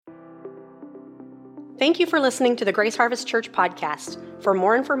Thank you for listening to the Grace Harvest Church podcast. For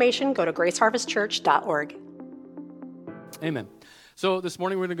more information, go to graceharvestchurch.org. Amen. So this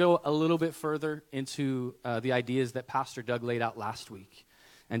morning we're going to go a little bit further into the ideas that Pastor Doug laid out last week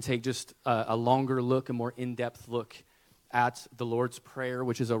and take just a longer look, a more in-depth look at the Lord's Prayer,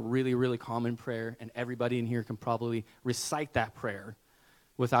 which is a really, really common prayer, and everybody in here can probably recite that prayer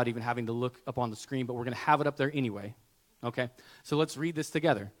without even having to look up on the screen, but we're going to have it up there anyway, okay? So let's read this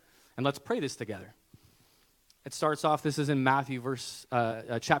together, and let's pray this together. It starts off, this is in Matthew,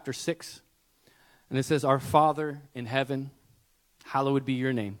 chapter 6, and it says, "Our Father in heaven, hallowed be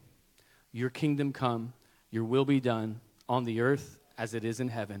your name. Your kingdom come, your will be done on the earth as it is in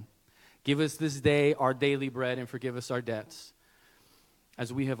heaven. Give us this day our daily bread and forgive us our debts,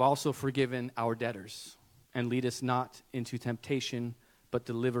 as we have also forgiven our debtors. And lead us not into temptation, but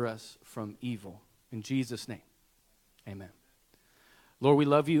deliver us from evil." In Jesus' name, amen. Lord, we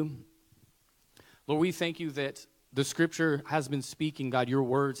love you. Lord, we thank you that the Scripture has been speaking. God, your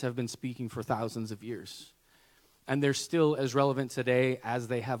words have been speaking for thousands of years. And they're still as relevant today as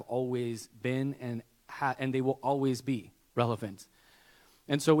they have always been, and they will always be relevant.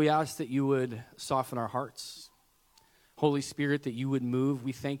 And so we ask that you would soften our hearts. Holy Spirit, that you would move.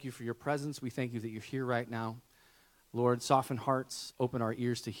 We thank you for your presence. We thank you that you're here right now. Lord, soften hearts, open our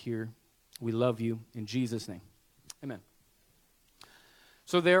ears to hear. We love you in Jesus' name. Amen.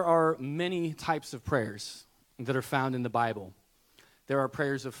 So there are many types of prayers that are found in the Bible. There are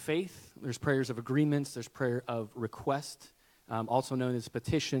prayers of faith, there's prayers of agreements, there's prayer of request, also known as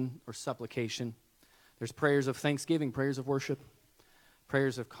petition or supplication. There's prayers of thanksgiving, prayers of worship,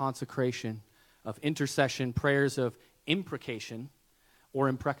 prayers of consecration, of intercession, prayers of imprecation or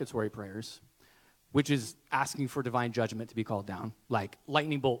imprecatory prayers, which is asking for divine judgment to be called down, like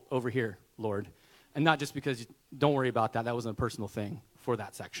lightning bolt over here, Lord. And not just because, don't worry about that, that wasn't a personal thing for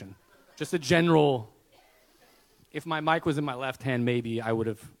that section. Just a general, if my mic was in my left hand, maybe I would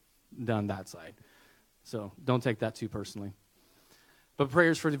have done that side. So don't take that too personally. But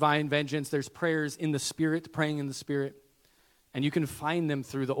prayers for divine vengeance, there's prayers in the Spirit, praying in the Spirit. And you can find them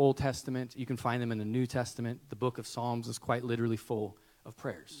through the Old Testament. You can find them in the New Testament. The book of Psalms is quite literally full of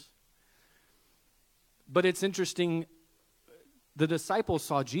prayers. But it's interesting, the disciples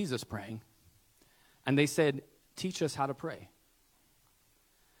saw Jesus praying, and they said, "Teach us how to pray."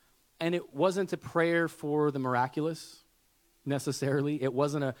 And it wasn't a prayer for the miraculous, necessarily. It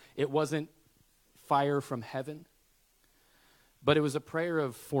wasn't fire from heaven. But it was a prayer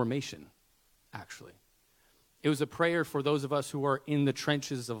of formation, actually. It was a prayer for those of us who are in the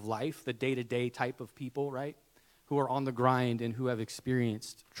trenches of life, the day-to-day type of people, right? Who are on the grind and who have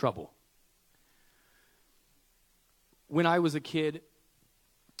experienced trouble. When I was a kid,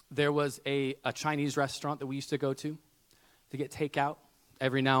 there was a Chinese restaurant that we used to go to get takeout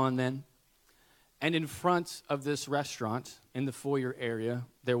every now and then. And in front of this restaurant, in the foyer area,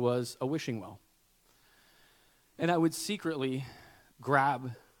 there was a wishing well. And I would secretly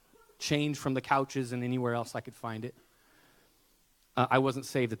grab change from the couches and anywhere else I could find it. I wasn't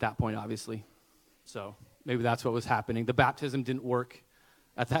saved at that point, obviously. So maybe that's what was happening. The baptism didn't work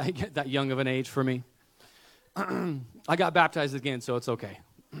at that young of an age for me. I got baptized again, so it's okay.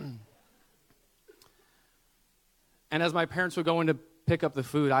 And as my parents would go in to pick up the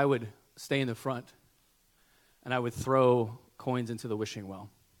food, I would stay in the front, and I would throw coins into the wishing well.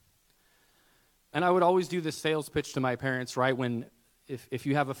 And I would always do this sales pitch to my parents, right? When if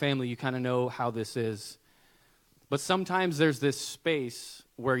you have a family, you kind of know how this is. But sometimes there's this space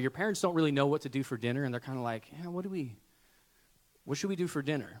where your parents don't really know what to do for dinner, and they're kind of like, "Yeah, what should we do for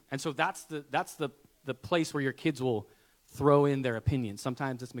dinner?" And so that's the place where your kids will throw in their opinions.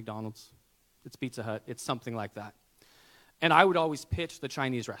 Sometimes it's McDonald's, it's Pizza Hut, it's something like that. And I would always pitch the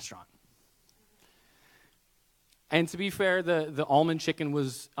Chinese restaurant. And to be fair, the almond chicken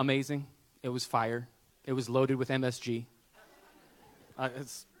was amazing. It was fire. It was loaded with MSG.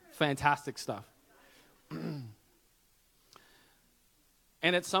 It's fantastic stuff. And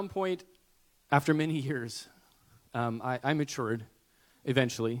at some point, after many years, I matured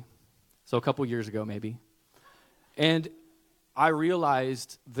eventually. So a couple years ago, maybe. And I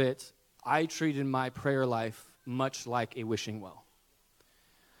realized that I treated my prayer life much like a wishing well.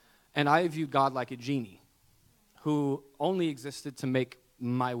 And I viewed God like a genie who only existed to make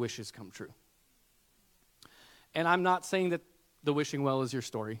my wishes come true. And I'm not saying that the wishing well is your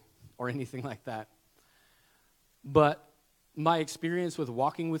story or anything like that. But my experience with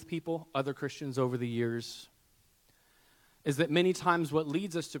walking with people, other Christians over the years, is that many times what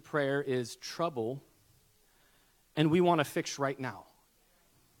leads us to prayer is trouble, and we want to fix right now.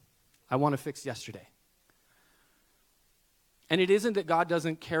 I want to fix yesterday. And it isn't that God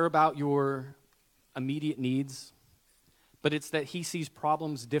doesn't care about your immediate needs, but it's that he sees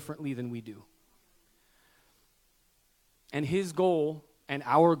problems differently than we do. And his goal and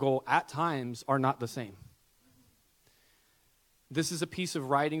our goal at times are not the same. This is a piece of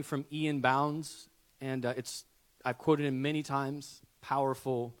writing from Ian Bounds, and I've quoted him many times,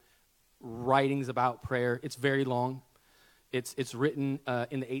 powerful writings about prayer. It's very long. It's written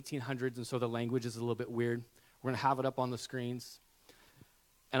in the 1800s, and so the language is a little bit weird. We're going to have it up on the screens.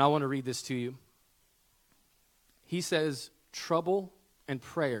 And I want to read this to you. He says, trouble and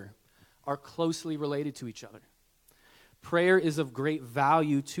prayer are closely related to each other. Prayer is of great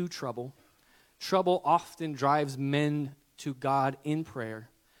value to trouble. Trouble often drives men to God in prayer,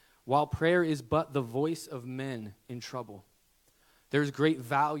 while prayer is but the voice of men in trouble. There's great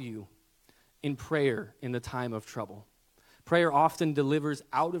value in prayer in the time of trouble. Prayer often delivers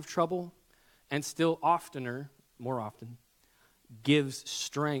out of trouble, and still oftener, more often, gives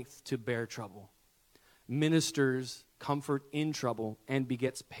strength to bear trouble, ministers comfort in trouble, and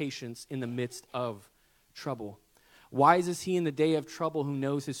begets patience in the midst of trouble. Wise is he in the day of trouble who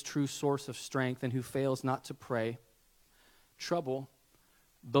knows his true source of strength and who fails not to pray. Trouble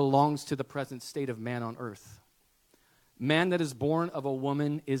belongs to the present state of man on earth. Man that is born of a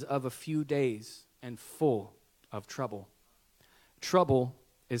woman is of a few days and full of trouble. Trouble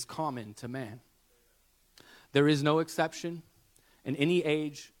is common to man. There is no exception in any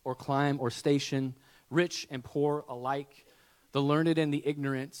age or clime or station, rich and poor alike. The learned and the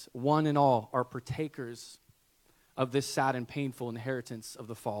ignorant, one and all, are partakers of this sad and painful inheritance of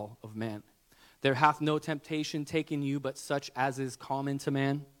the fall of man. There hath no temptation taken you but such as is common to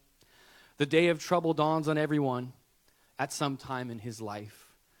man. The day of trouble dawns on everyone at some time in his life.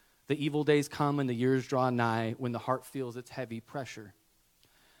 The evil days come and the years draw nigh when the heart feels its heavy pressure.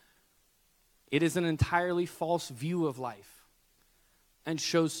 It is an entirely false view of life and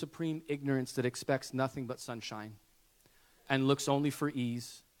shows supreme ignorance that expects nothing but sunshine and looks only for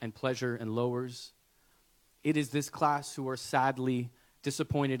ease and pleasure and lowers. It is this class who are sadly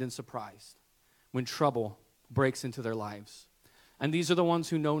disappointed and surprised when trouble breaks into their lives. And these are the ones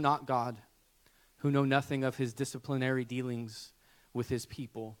who know not God, who know nothing of his disciplinary dealings with his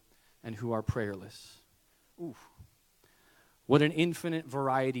people, and who are prayerless. Ooh. What an infinite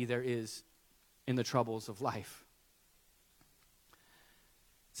variety there is in the troubles of life.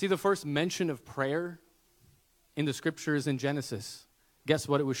 See, the first mention of prayer in the scriptures in Genesis, guess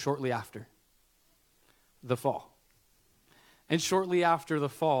what it was shortly after? The fall. And shortly after the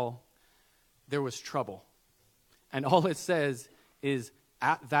fall, there was trouble. And all it says is,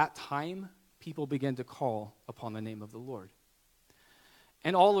 at that time, people began to call upon the name of the Lord.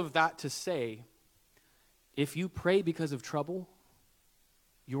 And all of that to say, if you pray because of trouble,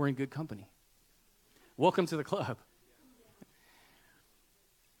 you're in good company. Welcome to the club.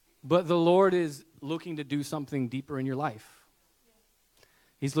 But the Lord is looking to do something deeper in your life.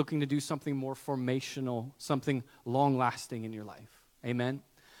 He's looking to do something more formational, something long-lasting in your life. Amen?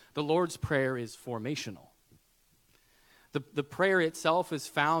 The Lord's Prayer is formational. The prayer itself is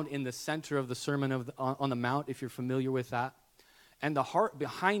found in the center of the Sermon on the Mount, if you're familiar with that. And the heart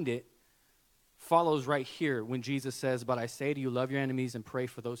behind it follows right here when Jesus says, "But I say to you, love your enemies and pray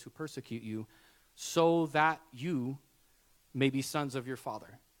for those who persecute you, so that you may be sons of your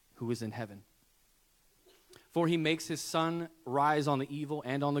Father who is in heaven. For he makes his sun rise on the evil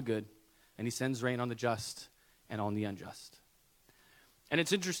and on the good, and he sends rain on the just and on the unjust." And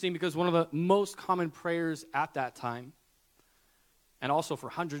it's interesting because one of the most common prayers at that time, and also for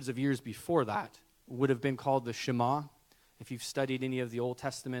hundreds of years before that, would have been called the Shema, if you've studied any of the Old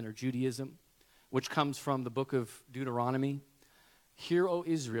Testament or Judaism, which comes from the book of Deuteronomy. "Hear, O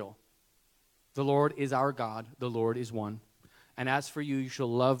Israel, the Lord is our God, the Lord is one. And as for you, you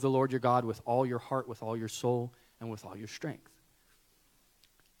shall love the Lord your God with all your heart, with all your soul, and with all your strength."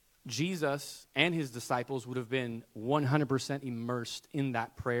 Jesus and his disciples would have been 100% immersed in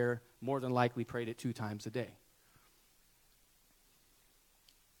that prayer, more than likely prayed it 2 times a day.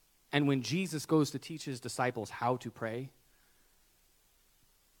 And when Jesus goes to teach his disciples how to pray,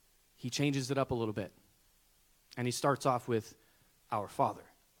 he changes it up a little bit. And he starts off with, "Our Father."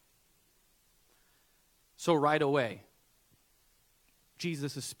 So right away,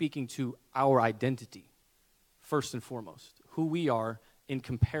 Jesus is speaking to our identity, first and foremost, who we are in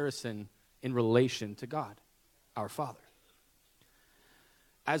comparison, in relation to God, our Father.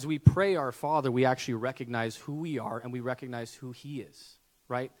 As we pray our Father, we actually recognize who we are and we recognize who he is,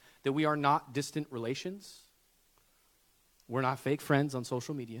 right? That we are not distant relations. We're not fake friends on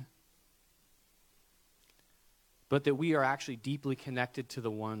social media. But that we are actually deeply connected to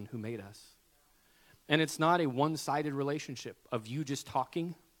the one who made us. And it's not a one-sided relationship of you just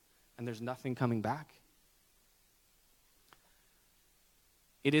talking and there's nothing coming back.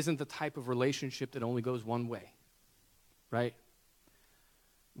 It isn't the type of relationship that only goes one way, right?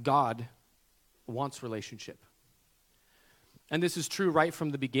 God wants relationship. And this is true right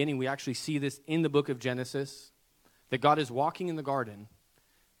from the beginning. We actually see this in the book of Genesis, that God is walking in the garden,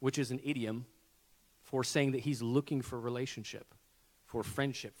 which is an idiom for saying that he's looking for relationship, for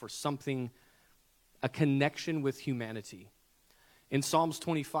friendship, for something, a connection with humanity. In Psalms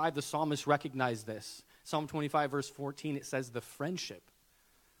 25, the psalmist recognized this. Psalm 25, verse 14, it says, the friendship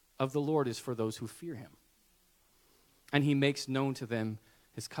of the Lord is for those who fear him, and he makes known to them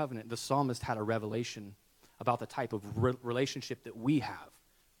his covenant. The psalmist had a revelation about the type of relationship that we have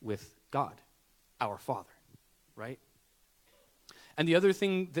with God, our Father, right? And the other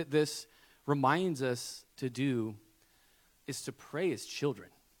thing that this reminds us to do is to pray as children.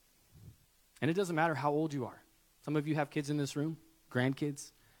 And it doesn't matter how old you are. Some of you have kids in this room,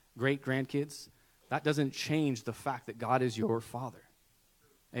 grandkids, great-grandkids. That doesn't change the fact that God is your Father.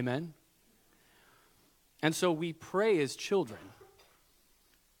 Amen? And so we pray as children.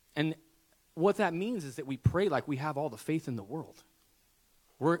 And what that means is that we pray like we have all the faith in the world.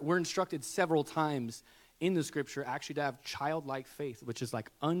 We're instructed several times in the scripture actually to have childlike faith, which is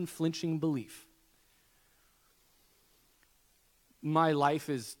like unflinching belief. My life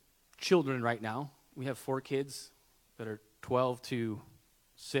is children right now. We have 4 kids that are 12 to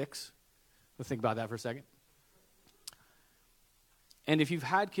 6. Let's think about that for a second. And if you've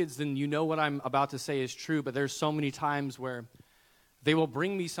had kids, then you know what I'm about to say is true, but there's so many times where they will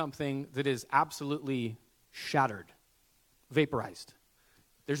bring me something that is absolutely shattered, vaporized.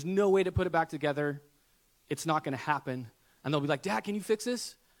 There's no way to put it back together. It's not going to happen. And they'll be like, Dad, can you fix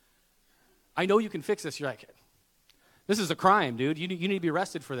this? I know you can fix this. You're like, this is a crime, dude. You need to be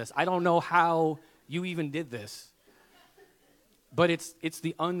arrested for this. I don't know how you even did this. But it's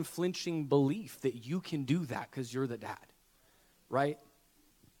the unflinching belief that you can do that because you're the dad, right?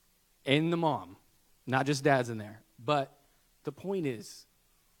 And the mom. Not just dads in there. But the point is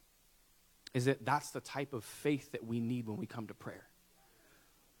that that's the type of faith that we need when we come to prayer.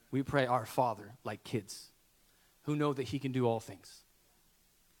 We pray our Father like kids who know that he can do all things.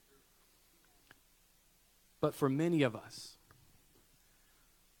 But for many of us,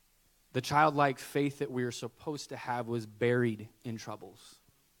 the childlike faith that we are supposed to have was buried in troubles.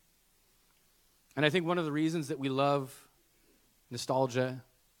 And I think one of the reasons that we love nostalgia,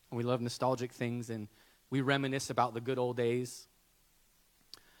 and we love nostalgic things, and we reminisce about the good old days,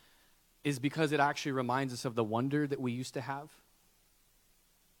 is because it actually reminds us of the wonder that we used to have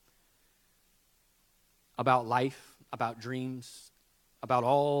about life, about dreams, about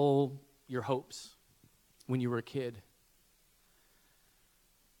all your hopes when you were a kid.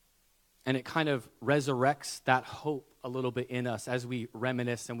 And it kind of resurrects that hope a little bit in us as we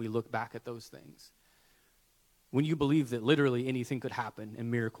reminisce and we look back at those things. When you believe that literally anything could happen and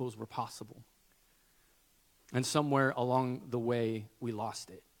miracles were possible. And somewhere along the way, we lost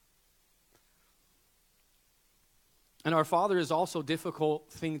it. And our Father is also a difficult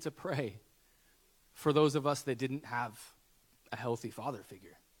thing to pray for those of us that didn't have a healthy father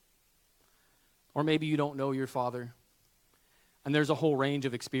figure. Or maybe you don't know your father. And there's a whole range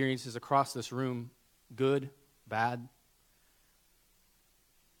of experiences across this room, good, bad.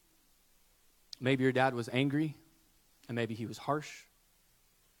 Maybe your dad was angry, and maybe he was harsh.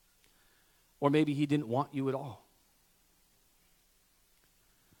 Or maybe he didn't want you at all.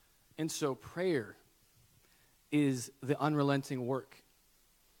 And so prayer is the unrelenting work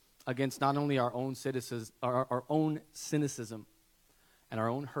against not only our own our own cynicism and our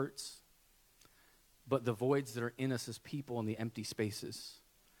own hurts, but the voids that are in us as people and the empty spaces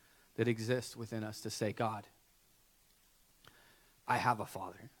that exist within us to say, God, I have a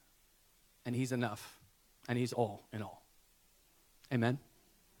Father, and he's enough, and he's all in all. Amen?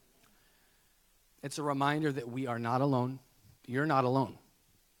 It's a reminder that we are not alone. You're not alone.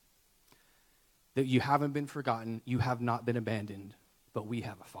 That you haven't been forgotten, you have not been abandoned, but we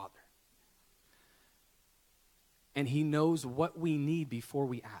have a Father. And he knows what we need before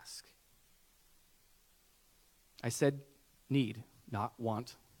we ask. I said need, not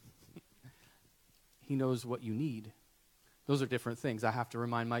want. He knows what you need. Those are different things. I have to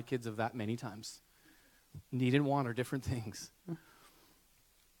remind my kids of that many times. Need and want are different things.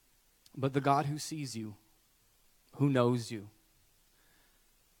 But the God who sees you, who knows you,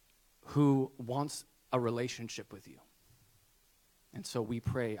 who wants a relationship with you. And so we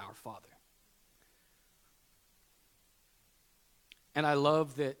pray our Father. And I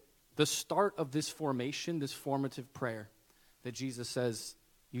love that the start of this formation, this formative prayer that Jesus says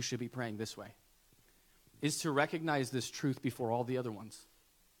you should be praying this way, is to recognize this truth before all the other ones.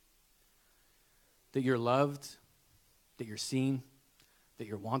 that you're loved, that you're seen, that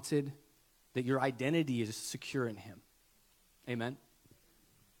you're wanted, that your identity is secure in him. Amen?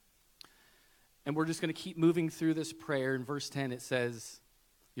 And we're just going to keep moving through this prayer. In verse 10, it says,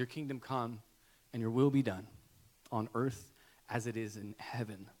 your kingdom come and your will be done on earth as it is in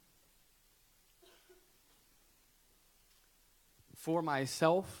heaven. For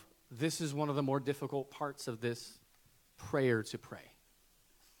myself, this is one of the more difficult parts of this prayer to pray.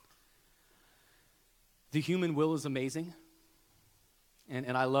 The human will is amazing.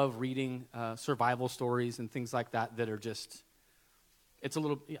 And I love reading survival stories and things like that that are just, it's a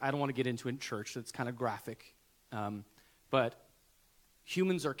little, I don't want to get into it in church, it's kind of graphic. But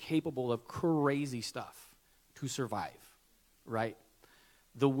humans are capable of crazy stuff to survive, right?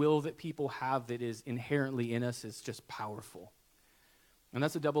 The will that people have that is inherently in us is just powerful. And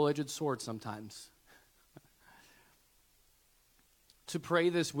that's a double-edged sword sometimes. To pray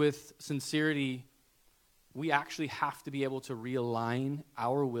this with sincerity, we actually have to be able to realign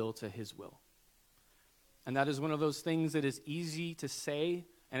our will to his will. And that is one of those things that is easy to say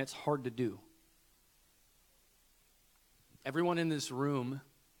and it's hard to do. Everyone in this room,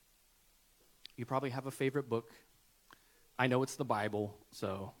 you probably have a favorite book. I know it's the Bible,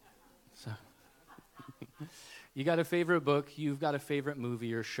 so. You got a favorite book, you've got a favorite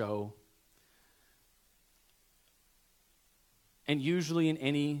movie or show. And usually in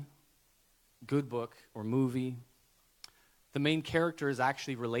any good book or movie, the main character is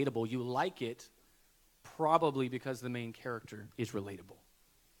actually relatable. You like it probably because the main character is relatable.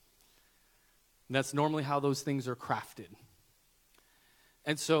 And that's normally how those things are crafted.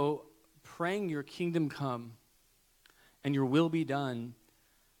 And so praying your kingdom come and your will be done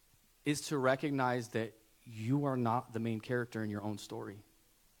is to recognize that you are not the main character in your own story.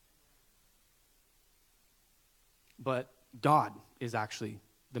 But God is actually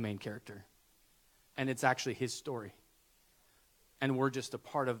the main character. And it's actually his story. And we're just a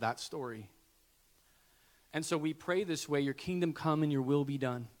part of that story. And so we pray this way, your kingdom come and your will be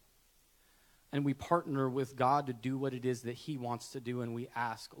done. And we partner with God to do what it is that he wants to do. And we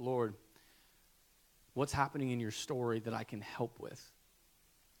ask, Lord, what's happening in your story that I can help with?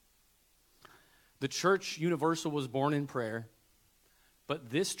 The church universal was born in prayer, but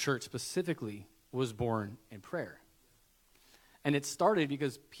this church specifically was born in prayer. And it started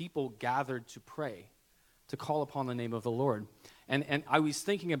because people gathered to pray, to call upon the name of the Lord. And I was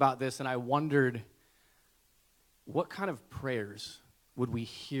thinking about this, and I wondered, what kind of prayers would we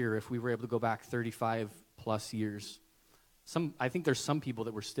hear if we were able to go back 35 plus years? I think there's some people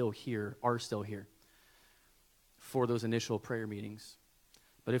that are still here for those initial prayer meetings.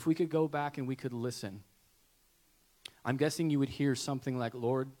 But if we could go back and we could listen, I'm guessing you would hear something like,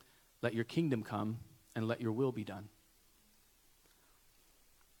 Lord, let your kingdom come and let your will be done.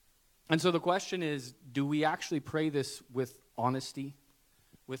 And so the question is, do we actually pray this with honesty,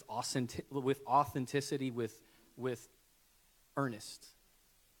 with authenticity, with earnest?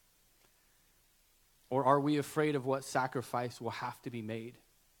 Or are we afraid of what sacrifice will have to be made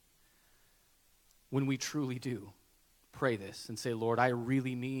when we truly do pray this and say, Lord, I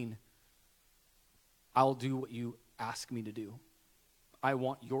really mean I'll do what you ask me to do. I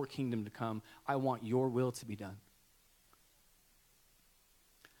want your kingdom to come. I want your will to be done.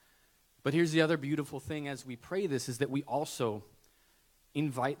 But here's the other beautiful thing as we pray this is that we also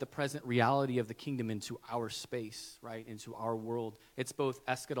invite the present reality of the kingdom into our space, right, into our world. It's both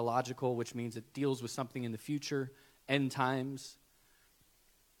eschatological, which means it deals with something in the future, end times.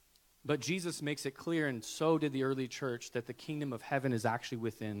 But Jesus makes it clear, and so did the early church, that the kingdom of heaven is actually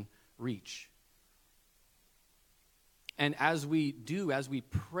within reach. And as we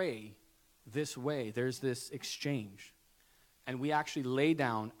pray this way, there's this exchange. And we actually lay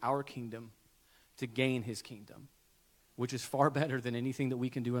down our kingdom to gain his kingdom, which is far better than anything that we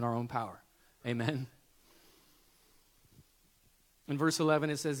can do in our own power. Amen? In verse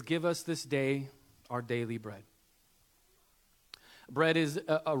 11, it says, give us this day our daily bread. Bread is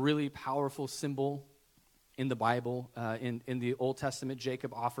a really powerful symbol in the Bible. In the Old Testament,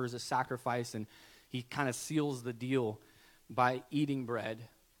 Jacob offers a sacrifice, and he kind of seals the deal by eating bread.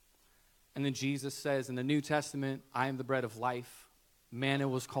 And then Jesus says in the New Testament, I am the bread of life. Manna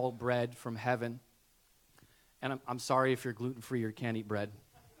was called bread from heaven. And I'm sorry if you're gluten-free or can't eat bread.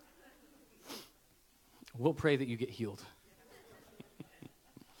 We'll pray that you get healed.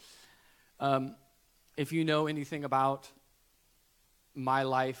 If you know anything about my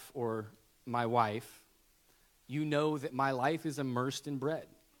life or my wife, you know that my life is immersed in bread.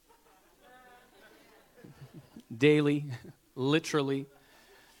 Daily, literally.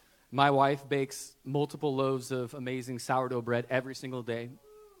 My wife bakes multiple loaves of amazing sourdough bread every single day.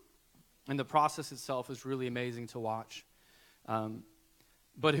 And the process itself is really amazing to watch.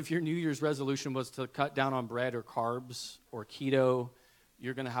 But if your New Year's resolution was to cut down on bread or carbs or keto,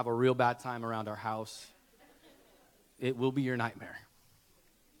 you're going to have a real bad time around our house. It will be your nightmare.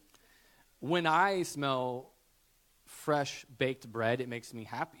 When I smell fresh baked bread, it makes me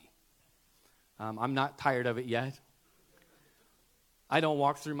happy. I'm not tired of it yet. I don't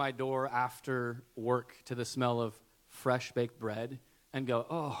walk through my door after work to the smell of fresh baked bread and go,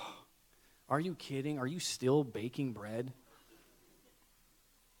 oh, are you kidding? Are you still baking bread?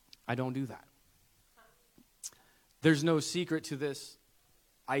 I don't do that. There's no secret to this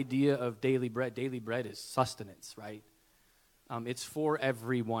idea of daily bread. Daily bread is sustenance, right? It's for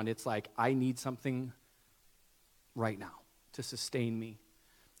everyone. It's like, I need something right now to sustain me.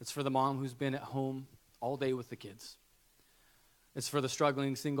 It's for the mom who's been at home all day with the kids. It's for the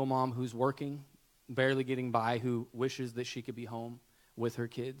struggling single mom who's working, barely getting by, who wishes that she could be home with her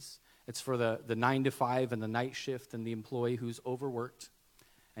kids. It's for the 9 to 5 and the night shift and the employee who's overworked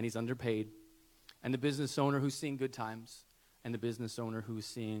and he's underpaid, and the business owner who's seeing good times and the business owner who's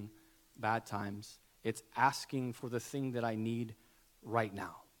seeing bad times. It's asking for the thing that I need right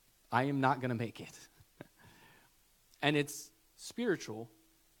now. I am not going to make it. And it's spiritual,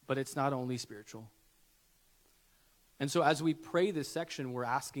 but it's not only spiritual. And so as we pray this section, we're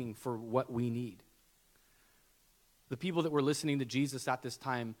asking for what we need. The people that were listening to Jesus at this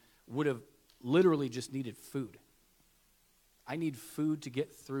time would have literally just needed food. I need food to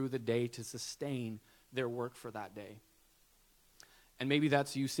get through the day to sustain their work for that day. And maybe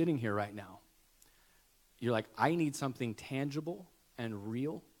that's you sitting here right now. You're like, I need something tangible and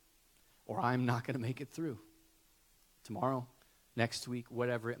real, or I'm not going to make it through. Tomorrow, next week,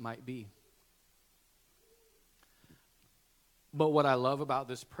 whatever it might be. But what I love about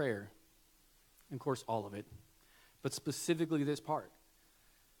this prayer, and of course all of it, but specifically this part,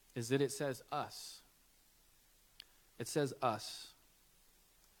 is that it says us. It says us.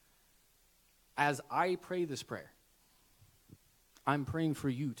 As I pray this prayer, I'm praying for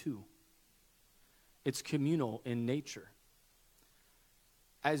you too. It's communal in nature.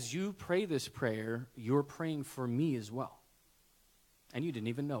 As you pray this prayer, you're praying for me as well. And you didn't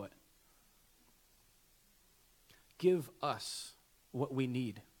even know it. Give us what we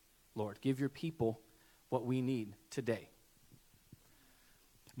need, Lord. Give your people what we need today.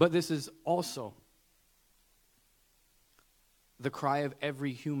 But this is also the cry of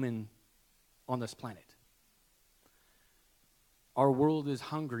every human on this planet. Our world is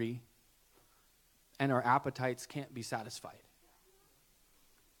hungry, and our appetites can't be satisfied.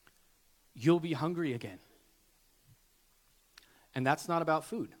 You'll be hungry again. And that's not about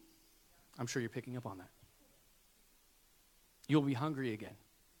food. I'm sure you're picking up on that. You'll be hungry again.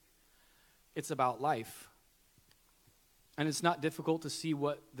 It's about life. And it's not difficult to see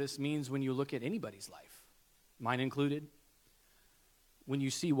what this means when you look at anybody's life, mine included, when you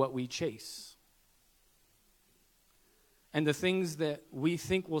see what we chase. And the things that we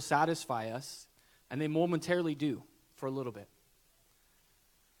think will satisfy us, and they momentarily do for a little bit.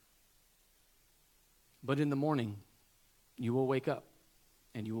 But in the morning, you will wake up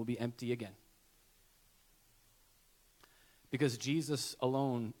and you will be empty again. Because Jesus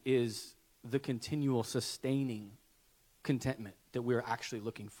alone is the continual sustaining contentment that we're actually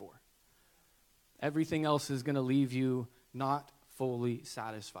looking for. Everything else is going to leave you not fully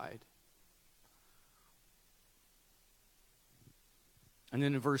satisfied. And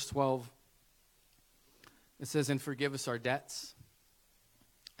then in verse 12, it says, "And forgive us our debts,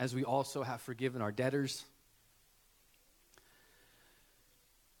 as we also have forgiven our debtors."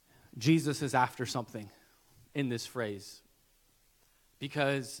 Jesus is after something in this phrase,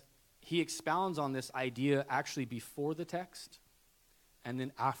 because he expounds on this idea actually before the text and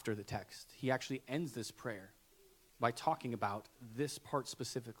then after the text. He actually ends this prayer by talking about this part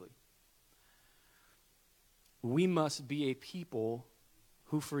specifically. We must be a people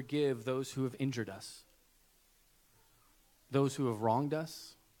who forgive those who have injured us, those who have wronged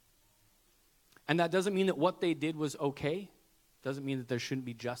us. And that doesn't mean that what they did was okay. Doesn't mean that there shouldn't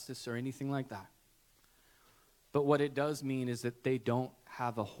be justice or anything like that. But what it does mean is that they don't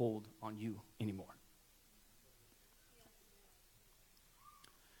have a hold on you anymore.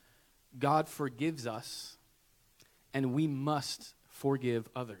 God forgives us, and we must forgive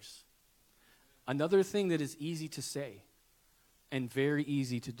others. Another thing that is easy to say and very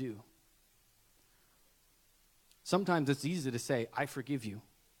easy to do. Sometimes it's easy to say, I forgive you,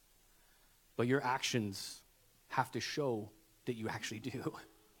 but your actions have to show that you actually do.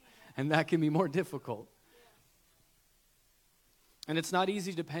 And that can be more difficult. And it's not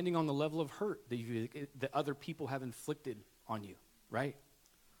easy depending on the level of hurt that other people have inflicted on you, right?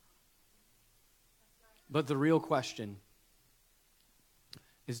 But the real question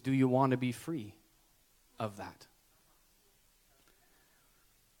is, do you want to be free of that?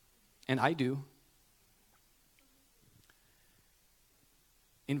 And I do.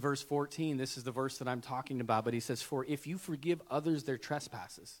 In verse 14, this is the verse that I'm talking about, but he says, "For if you forgive others their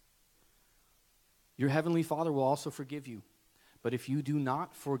trespasses, your heavenly Father will also forgive you. But if you do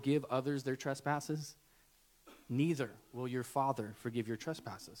not forgive others their trespasses, neither will your Father forgive your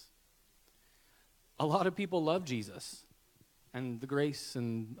trespasses." A lot of people love Jesus and the grace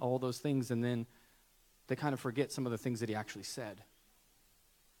and all those things, and then they kind of forget some of the things that he actually said.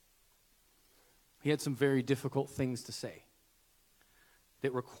 He had some very difficult things to say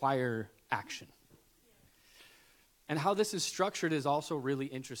that require action. And how this is structured is also really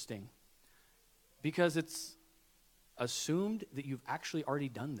interesting, because it's assumed that you've actually already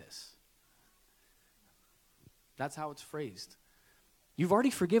done this. That's how it's phrased. You've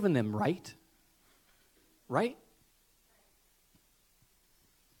already forgiven them, right? Right?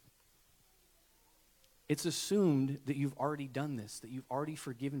 It's assumed that you've already done this, that you've already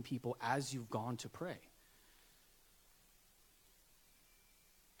forgiven people as you've gone to pray.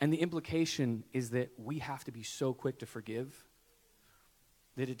 And the implication is that we have to be so quick to forgive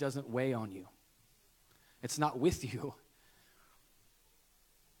that it doesn't weigh on you. It's not with you.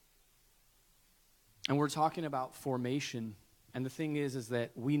 And we're talking about formation. And the thing is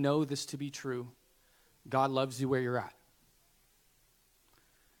that we know this to be true. God loves you where you're at.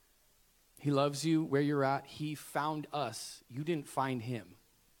 He loves you where you're at. He found us. You didn't find him.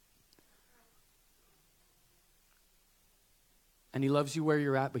 And he loves you where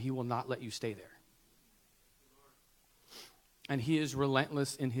you're at, but he will not let you stay there. And he is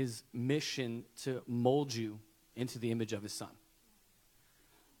relentless in his mission to mold you into the image of his Son.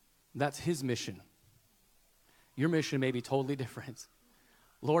 That's his mission. Your mission may be totally different.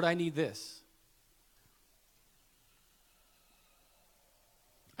 Lord, I need this.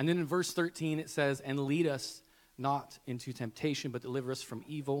 And then in verse 13 it says, "And lead us not into temptation, but deliver us from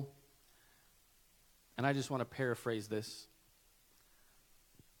evil." And I just want to paraphrase this.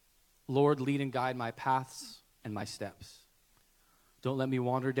 Lord, lead and guide my paths and my steps. Don't let me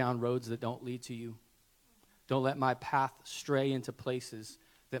wander down roads that don't lead to you. Don't let my path stray into places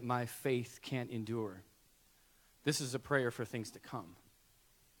that my faith can't endure. This is a prayer for things to come,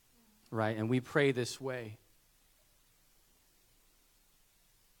 right? And we pray this way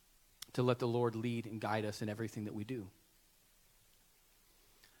to let the Lord lead and guide us in everything that we do.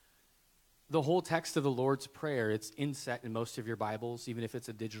 The whole text of the Lord's Prayer, it's inset in most of your Bibles, even if it's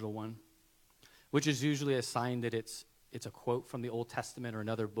a digital one, which is usually a sign that it's a quote from the Old Testament or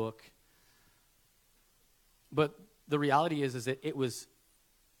another book. But the reality is that it was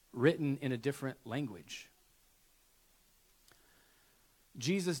written in a different language.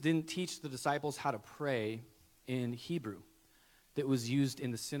 Jesus didn't teach the disciples how to pray in Hebrew that was used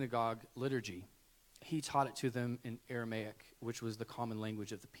in the synagogue liturgy. He taught it to them in Aramaic, which was the common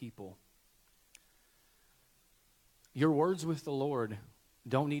language of the people. Your words with the Lord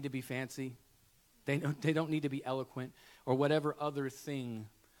don't need to be fancy. They don't need to be eloquent or whatever other thing.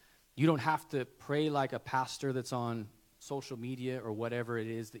 You don't have to pray like a pastor that's on social media or whatever it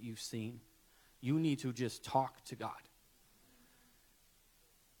is that you've seen. You need to just talk to God.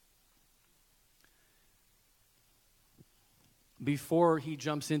 Before he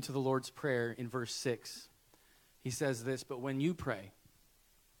jumps into the Lord's Prayer in verse 6, he says this, "But when you pray,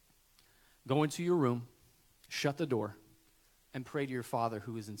 go into your room, shut the door, and pray to your Father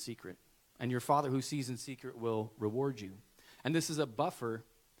who is in secret. And your Father who sees in secret will reward you." And this is a buffer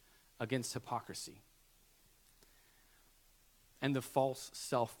against hypocrisy and the false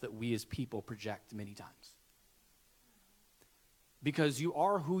self that we as people project many times. Because you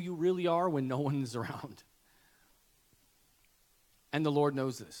are who you really are when no one is around. And the Lord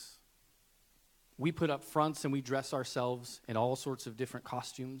knows this. We put up fronts and we dress ourselves in all sorts of different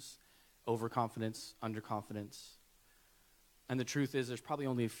costumes, overconfidence, underconfidence. And the truth is there's probably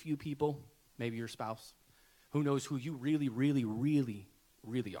only a few people, maybe your spouse, who knows who you really, really, really,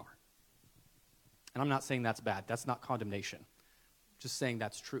 really are. And I'm not saying that's bad. That's not condemnation. Just saying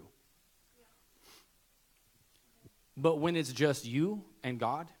that's true. But when it's just you and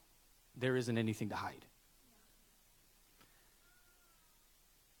God, there isn't anything to hide.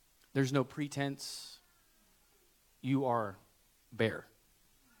 There's no pretense. You are bare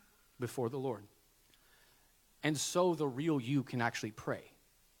before the Lord. And so the real you can actually pray.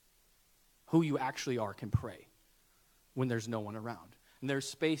 Who you actually are can pray when there's no one around. And there's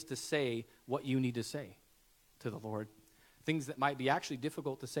space to say what you need to say to the Lord. Things that might be actually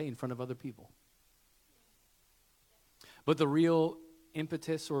difficult to say in front of other people. But the real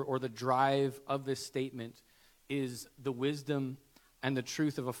impetus or the drive of this statement is the wisdom and the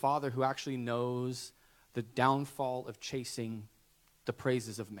truth of a father who actually knows the downfall of chasing the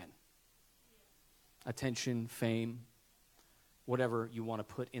praises of men. Attention, fame, whatever you want to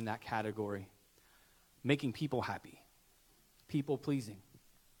put in that category. Making people happy. People pleasing.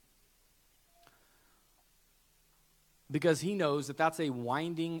 Because he knows that that's a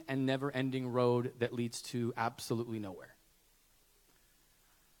winding and never-ending road that leads to absolutely nowhere.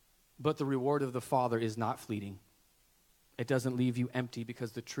 But the reward of the Father is not fleeting. It doesn't leave you empty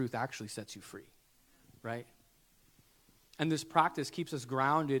because the truth actually sets you free, right? And this practice keeps us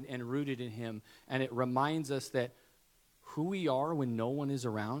grounded and rooted in him, and it reminds us that who we are when no one is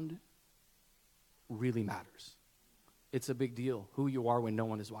around really matters. It's a big deal, who you are when no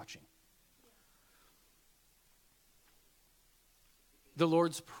one is watching. The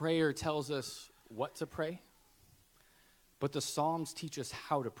Lord's Prayer tells us what to pray, but the Psalms teach us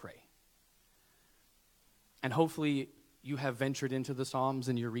how to pray. And hopefully you have ventured into the Psalms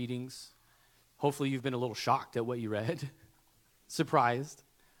in your readings. Hopefully you've been a little shocked at what you read, surprised.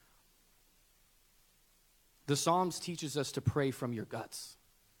 The Psalms teaches us to pray from your guts,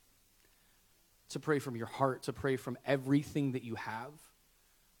 to pray from your heart, to pray from everything that you have.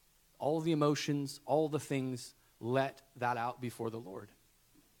 All the emotions, all the things, let that out before the Lord.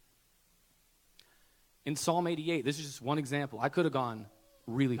 In Psalm 88, this is just one example. I could have gone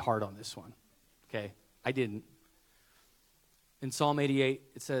really hard on this one, okay? I didn't. In Psalm 88,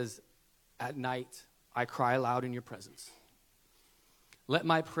 it says, "At night I cry aloud in your presence. Let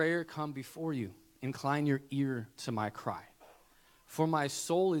my prayer come before you. Incline your ear to my cry. For my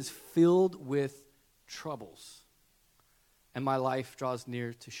soul is filled with troubles, and my life draws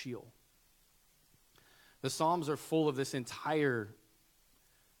near to Sheol." The Psalms are full of the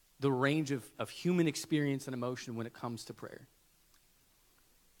range of human experience and emotion when it comes to prayer.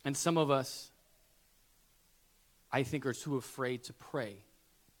 And some of us, I think, are too afraid to pray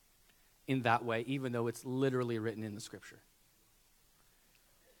in that way, even though it's literally written in the Scripture.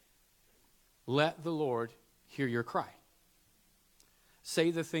 Let the Lord hear your cry.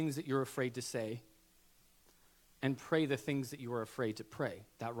 Say the things that you're afraid to say, and pray the things that you are afraid to pray.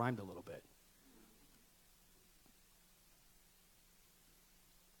 That rhymed a little bit.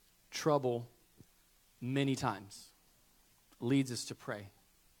 Trouble, many times, leads us to pray.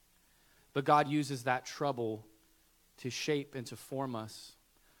 But God uses that trouble to shape and to form us,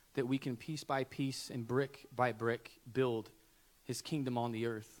 that we can piece by piece and brick by brick build his kingdom on the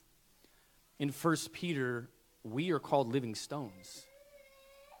earth. In 1 Peter, we are called living stones.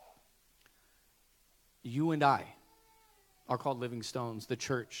 You and I are called living stones, the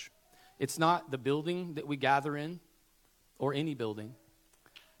church. It's not the building that we gather in, or any building,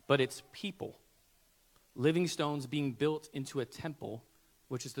 but it's people. Living stones being built into a temple,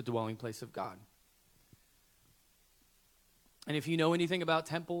 which is the dwelling place of God. And if you know anything about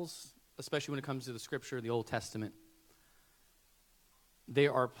temples, especially when it comes to the Scripture, the Old Testament, they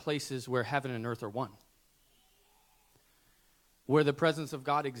are places where heaven and earth are one. Where the presence of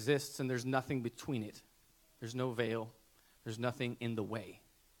God exists and there's nothing between it. There's no veil. There's nothing in the way.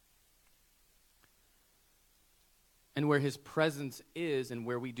 And where his presence is and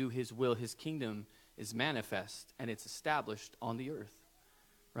where we do his will, his kingdom is manifest and it's established on the earth,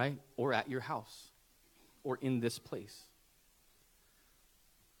 right? Or at your house or in this place.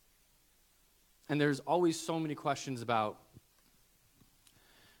 And there's always so many questions about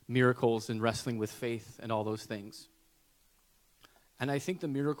miracles and wrestling with faith and all those things. And I think the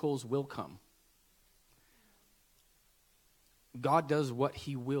miracles will come. God does what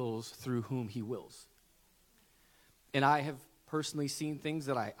he wills through whom he wills. And I have personally seen things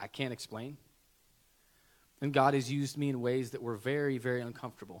that I can't explain. And God has used me in ways that were very, very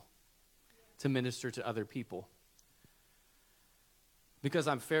uncomfortable to minister to other people. Because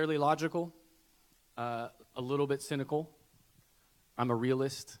I'm fairly logical, a little bit cynical. I'm a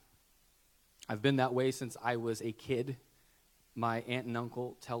realist. I've been that way since I was a kid. My aunt and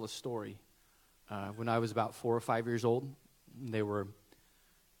uncle tell a story. When I was about 4 or 5 years old, they were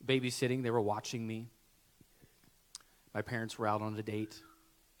babysitting. They were watching me. My parents were out on a date,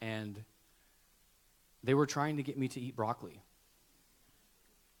 and they were trying to get me to eat broccoli.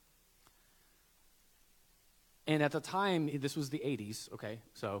 And at the time, this was the 80s, okay?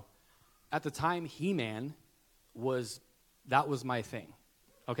 So at the time, He-Man was my thing.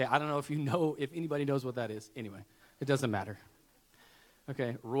 Okay, I don't know if anybody knows what that is. Anyway, it doesn't matter.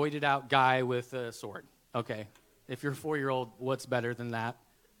 Okay, roided out guy with a sword. Okay, if you're a 4-year-old, what's better than that?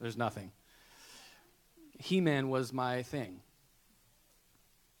 There's nothing. He-Man was my thing.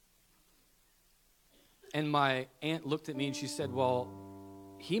 And my aunt looked at me and she said, well,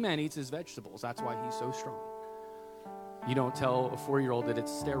 He-Man eats his vegetables. That's why he's so strong. You don't tell a 4-year-old that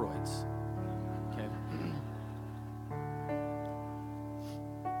it's steroids. Okay?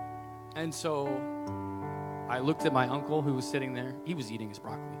 And so I looked at my uncle who was sitting there. He was eating his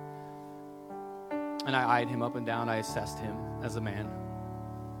broccoli. And I eyed him up and down. I assessed him as a man.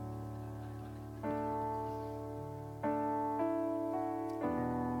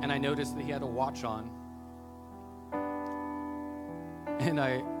 And I noticed that he had a watch on. And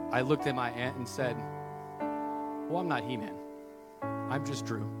I looked at my aunt and said, well, I'm not He-Man. I'm just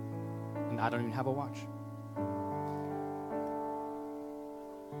Drew. And I don't even have a watch.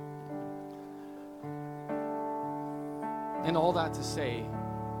 And all that to say,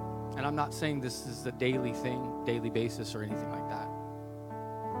 and I'm not saying this is a daily thing, daily basis or anything like that.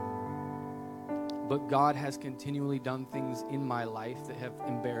 But God has continually done things in my life that have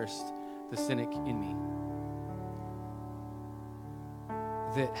embarrassed the cynic in me.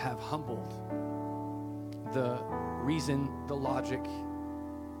 That have humbled the reason, the logic.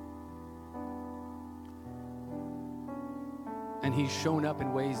 And He's shown up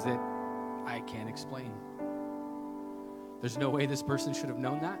in ways that I can't explain. There's no way this person should have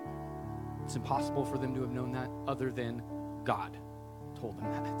known that. It's impossible for them to have known that other than God told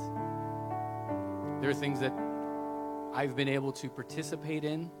them that. There are things that I've been able to participate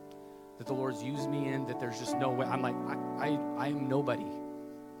in, that the Lord's used me in, that there's just no way. I'm like, I am nobody.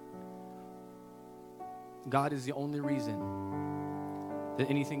 God is the only reason that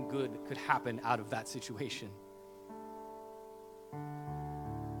anything good could happen out of that situation.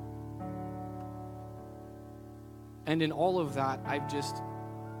 And in all of that, I've just,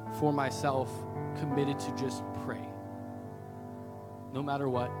 for myself, committed to just pray. No matter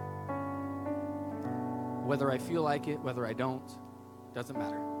what. Whether I feel like it, whether I don't, doesn't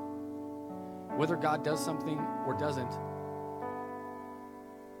matter. Whether God does something or doesn't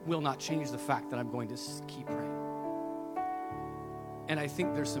will not change the fact that I'm going to keep praying. And I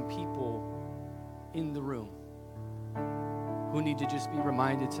think there's some people in the room who need to just be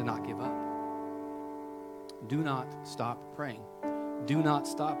reminded to not give up. Do not stop praying. Do not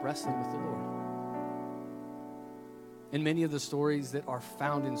stop wrestling with the Lord. And many of the stories that are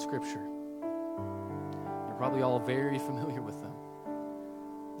found in Scripture, you're probably all very familiar with them.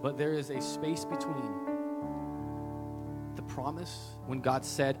 But there is a space between the promise when God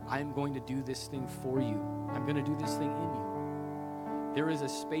said, I'm going to do this thing for you. I'm going to do this thing in you. There is a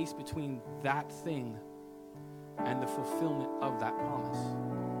space between that thing and the fulfillment of that promise.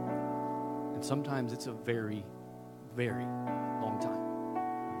 And sometimes it's a very, very long time.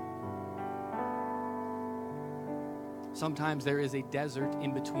 Sometimes there is a desert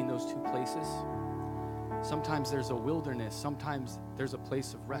in between those two places. Sometimes there's a wilderness. Sometimes there's a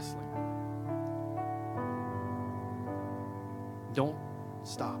place of wrestling. Don't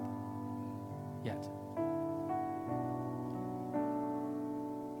stop yet.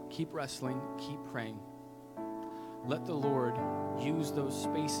 Keep wrestling, keep praying. Let the Lord use those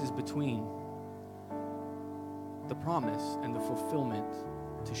spaces between the promise and the fulfillment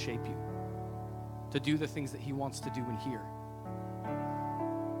to shape you, to do the things that He wants to do in here.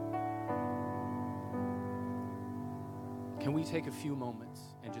 Can we take a few moments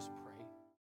and just pray?